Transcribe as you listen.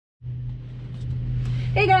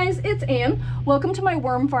Hey guys, it's Ann. Welcome to my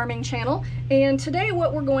worm farming channel, and today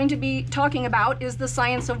what we're going to be talking about is the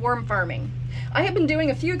science of worm farming. I have been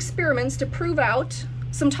doing a few experiments to prove out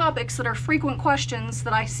some topics that are frequent questions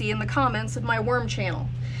that I see in the comments of my worm channel.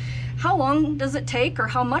 How long does it take, or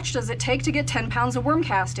how much does it take to get 10 pounds of worm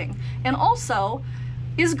casting? And also,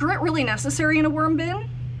 is grit really necessary in a worm bin?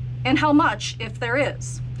 And how much, if there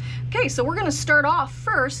is? Okay, so we're going to start off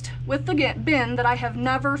first with the bin that I have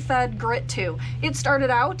never fed grit to. It started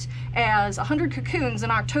out as 100 cocoons in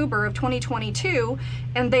October of 2022,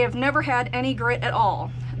 and they have never had any grit at all.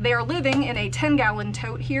 They are living in a 10-gallon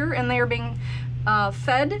tote here, and they are being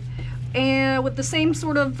fed and with the same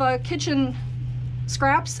sort of kitchen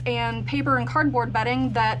scraps and paper and cardboard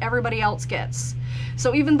bedding that everybody else gets.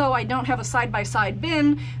 So even though I don't have a side-by-side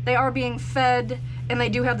bin, they are being fed, and they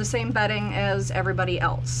do have the same bedding as everybody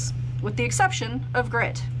else, with the exception of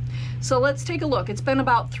grit. So let's take a look. It's been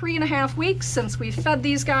about 3.5 weeks since we've fed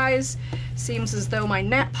these guys. Seems as though my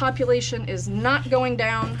gnat population is not going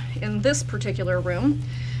down in this particular room,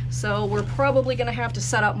 so we're probably going to have to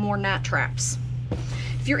set up more gnat traps.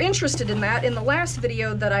 If you're interested in that, in the last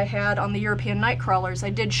video that I had on the European night crawlers,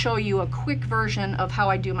 I did show you a quick version of how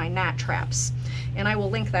I do my gnat traps, and I will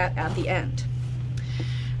link that at the end.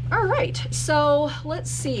 All right, so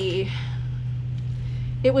let's see.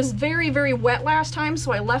 It was very, very wet last time,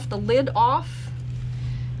 so I left the lid off.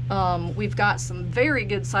 We've got some very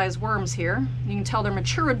good sized worms here. You can tell they're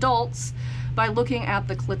mature adults by looking at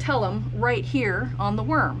the clitellum right here on the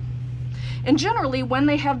worm. And generally, when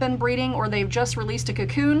they have been breeding or they've just released a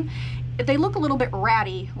cocoon, they look a little bit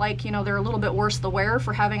ratty, like, you know, they're a little bit worse the wear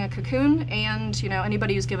for having a cocoon, and, you know,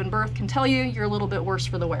 anybody who's given birth can tell you you're a little bit worse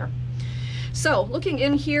for the wear. So, looking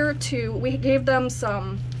in here, we gave them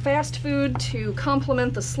some fast food to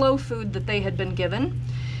complement the slow food that they had been given.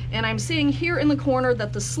 And I'm seeing here in the corner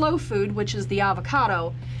that the slow food, which is the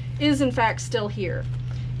avocado, is in fact still here.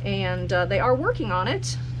 And they are working on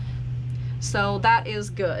it, so that is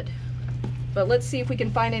good. But let's see if we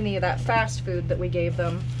can find any of that fast food that we gave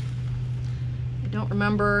them. I don't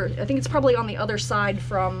remember. I think it's probably on the other side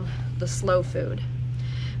from the slow food.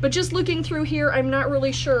 But just looking through here, I'm not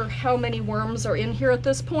really sure how many worms are in here at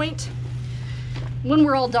this point. When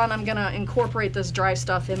we're all done, I'm gonna incorporate this dry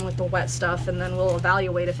stuff in with the wet stuff, and then we'll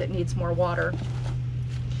evaluate if it needs more water.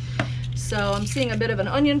 So I'm seeing a bit of an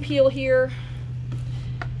onion peel here.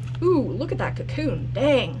 Ooh, look at that cocoon.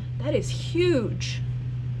 Dang, that is huge.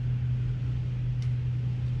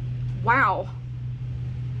 Wow.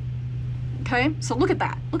 Okay, so look at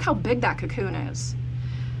that. Look how big that cocoon is.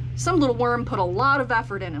 Some little worm put a lot of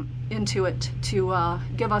effort into it to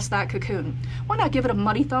give us that cocoon. Why not give it a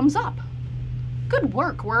muddy thumbs up? Good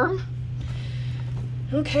work, worm.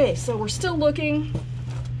 Okay, so we're still looking,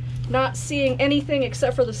 not seeing anything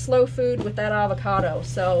except for the slow food with that avocado.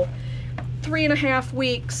 So 3.5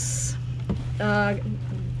 weeks.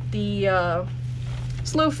 The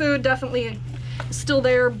slow food definitely still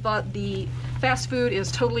there, but the fast food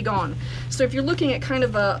is totally gone. So if you're looking at kind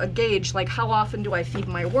of a gauge, like how often do I feed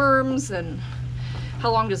my worms and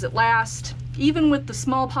how long does it last, even with the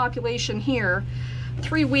small population here,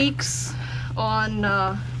 3 weeks on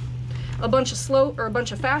a bunch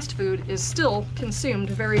of fast food is still consumed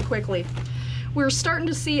very quickly. We're starting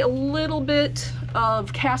to see a little bit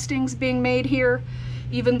of castings being made here,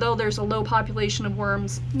 even though there's a low population of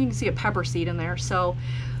worms. You can see a pepper seed in there, so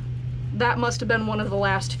that must have been one of the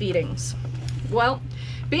last feedings. Well,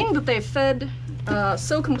 being that they've fed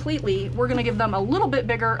so completely, we're going to give them a little bit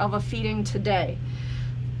bigger of a feeding today.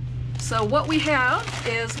 So what we have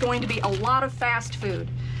is going to be a lot of fast food.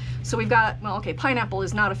 So we've got, well, okay, pineapple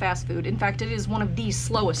is not a fast food. In fact, it is one of the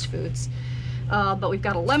slowest foods. But we've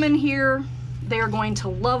got a lemon here. They are going to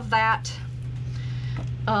love that.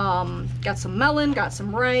 Got some melon, got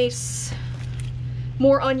some rice,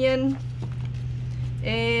 more onion,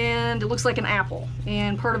 and it looks like an apple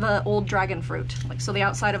and part of an old dragon fruit, like so the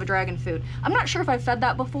outside of a dragon fruit. I'm not sure if I've fed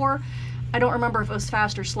that before. I don't remember if it was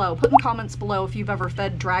fast or slow. Put in comments below if you've ever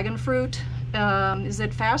fed dragon fruit. Is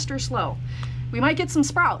it fast or slow? We might get some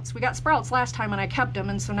sprouts. We got sprouts last time and I kept them,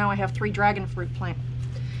 and so now I have 3 dragon fruit plants.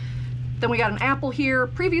 Then we got an apple here,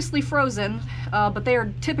 previously frozen, but they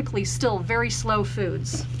are typically still very slow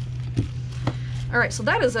foods. All right, so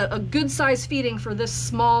that is a good size feeding for this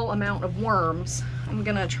small amount of worms. I'm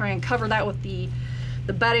gonna try and cover that with the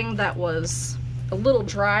bedding that was a little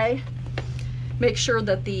dry. Make sure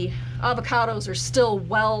that the avocados are still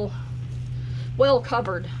well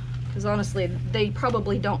covered, because honestly, they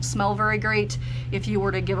probably don't smell very great if you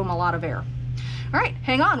were to give them a lot of air. All right,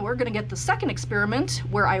 hang on, we're gonna get the second experiment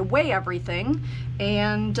where I weigh everything,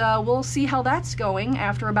 and we'll see how that's going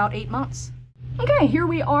after about 8 months. Okay, here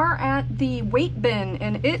we are at the weight bin,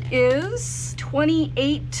 and it is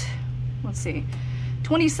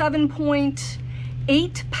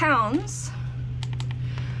 27.8 pounds,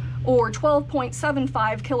 or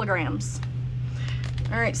 12.75 kilograms.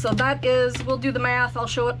 All right, so that is, we'll do the math. I'll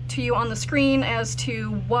show it to you on the screen as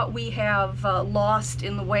to what we have lost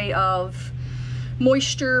in the way of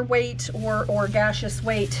moisture weight or gaseous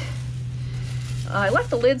weight. I left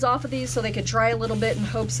the lids off of these so they could dry a little bit in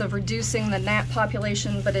hopes of reducing the gnat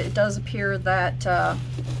population, but it does appear that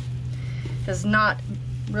has not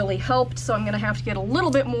really helped, so I'm going to have to get a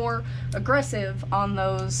little bit more aggressive on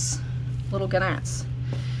those little gnats.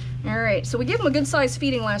 Alright, so we gave them a good size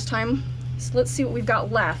feeding last time, so let's see what we've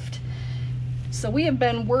got left. So we have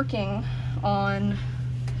been working on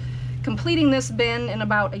completing this bin in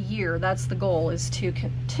about a year. That's the goal, is to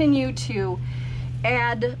continue to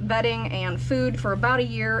add bedding and food for about a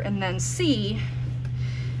year and then see,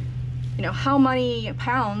 you know, how many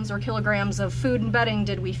pounds or kilograms of food and bedding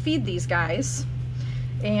did we feed these guys,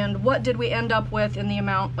 and what did we end up with in the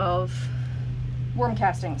amount of worm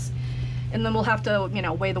castings. And then we'll have to, you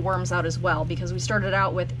know, weigh the worms out as well, because we started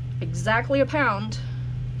out with exactly a pound.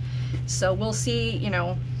 So we'll see, you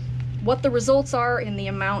know, what the results are in the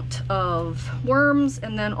amount of worms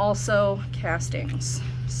and then also castings.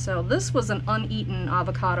 So this was an uneaten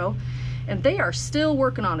avocado, and they are still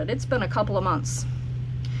working on it. It's been a couple of months.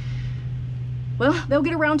 Well, they'll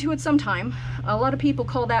get around to it sometime. A lot of people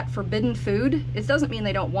call that forbidden food. It doesn't mean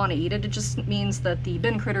they don't want to eat it. It just means that the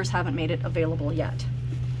bin critters haven't made it available yet.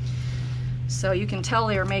 So you can tell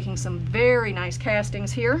they are making some very nice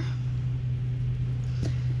castings here.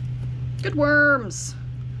 Good worms.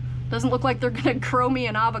 Doesn't look like they're gonna grow me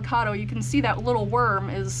an avocado. You can see that little worm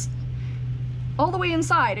is all the way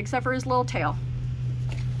inside except for his little tail.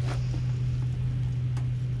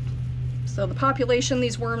 So the population,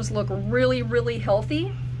 these worms look really, really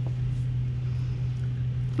healthy.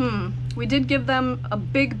 We did give them a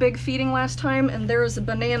big feeding last time, and there is a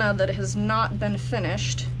banana that has not been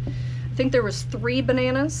finished. I think there was 3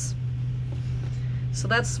 bananas. So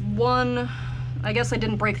that's one, I guess I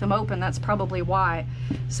didn't break them open, that's probably why.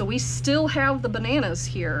 So we still have the bananas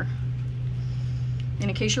here. And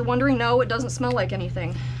in case you're wondering, no, it doesn't smell like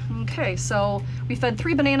anything. Okay, so we fed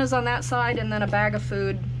 3 bananas on that side and then a bag of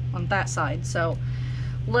food on that side. So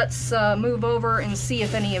let's move over and see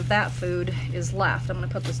if any of that food is left. I'm gonna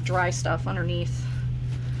put this dry stuff underneath.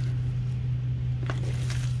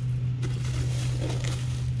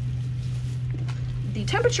 The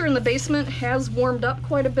temperature in the basement has warmed up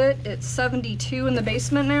quite a bit. It's 72 in the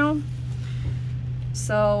basement now.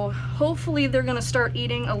 So hopefully they're gonna start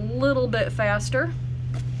eating a little bit faster.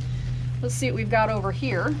 Let's see what we've got over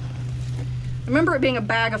here. I remember it being a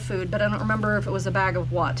bag of food, but I don't remember if it was a bag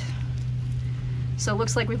of what. So it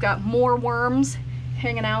looks like we've got more worms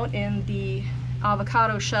hanging out in the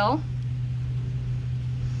avocado shell.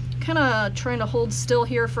 Kind of trying to hold still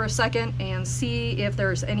here for a second and see if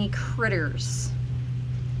there's any critters.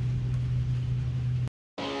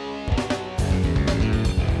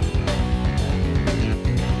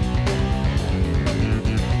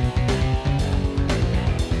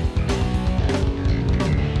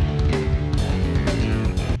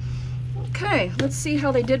 Okay, let's see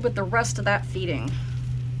how they did with the rest of that feeding.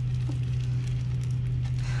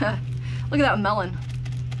 Look at that melon.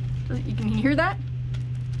 You can hear that?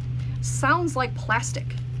 Sounds like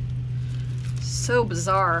plastic. So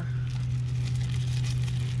bizarre.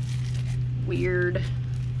 Weird.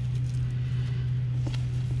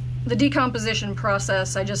 The decomposition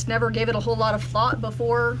process, I just never gave it a whole lot of thought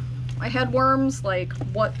before I had worms, like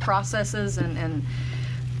what processes and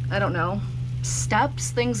I don't know,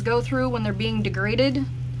 steps things go through when they're being degraded.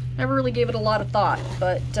 Never really gave it a lot of thought,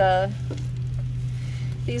 but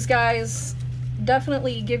these guys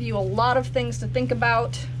definitely give you a lot of things to think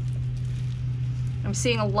about. I'm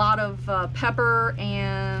seeing a lot of pepper,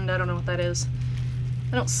 and I don't know what that is.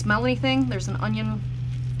 I don't smell anything. There's an onion.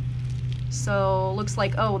 So looks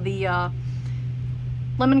like, oh, the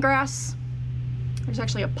lemongrass. There's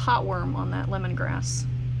actually a potworm on that lemongrass.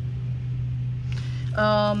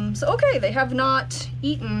 So okay, they have not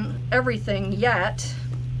eaten everything yet,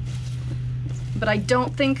 but I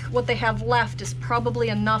don't think what they have left is probably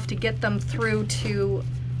enough to get them through to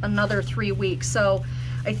another 3 weeks. So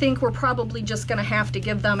I think we're probably just gonna have to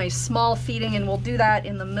give them a small feeding, and we'll do that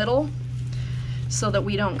in the middle so that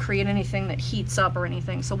we don't create anything that heats up or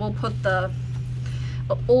anything. So we'll put the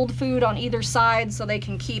old food on either side so they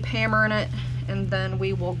can keep hammering it, and then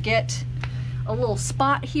we will get a little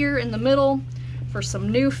spot here in the middle for some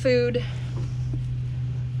new food.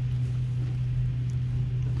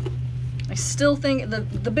 I still think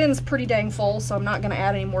the bin's pretty dang full, so I'm not gonna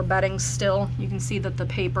add any more bedding still. You can see that the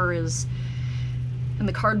paper is, and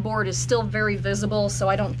the cardboard is still very visible, so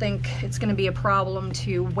I don't think it's gonna be a problem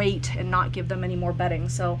to wait and not give them any more bedding.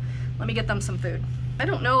 So let me get them some food. I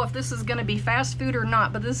don't know if this is gonna be fast food or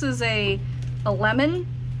not, but this is a lemon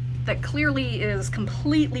that clearly is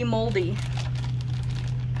completely moldy.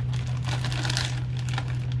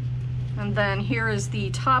 And then here is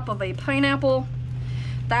the top of a pineapple.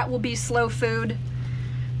 That will be slow food.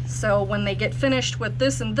 So when they get finished with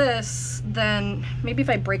this and this, then maybe if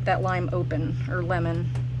I break that lime open, or lemon,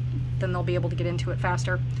 then they'll be able to get into it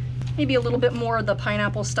faster. Maybe a little bit more of the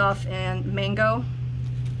pineapple stuff and mango.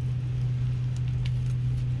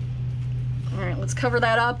 All right, let's cover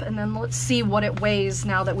that up and then let's see what it weighs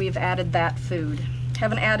now that we've added that food.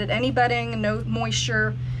 Haven't added any bedding, no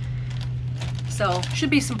moisture. So should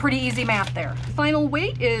be some pretty easy math there. Final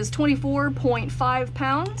weight is 24.5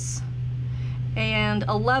 pounds and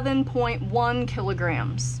 11.1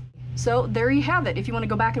 kilograms. So there you have it. If you want to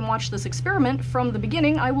go back and watch this experiment from the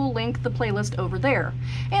beginning, I will link the playlist over there.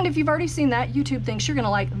 And if you've already seen that, YouTube thinks you're gonna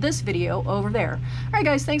like this video over there. All right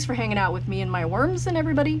guys, thanks for hanging out with me and my worms, and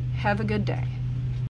everybody have a good day.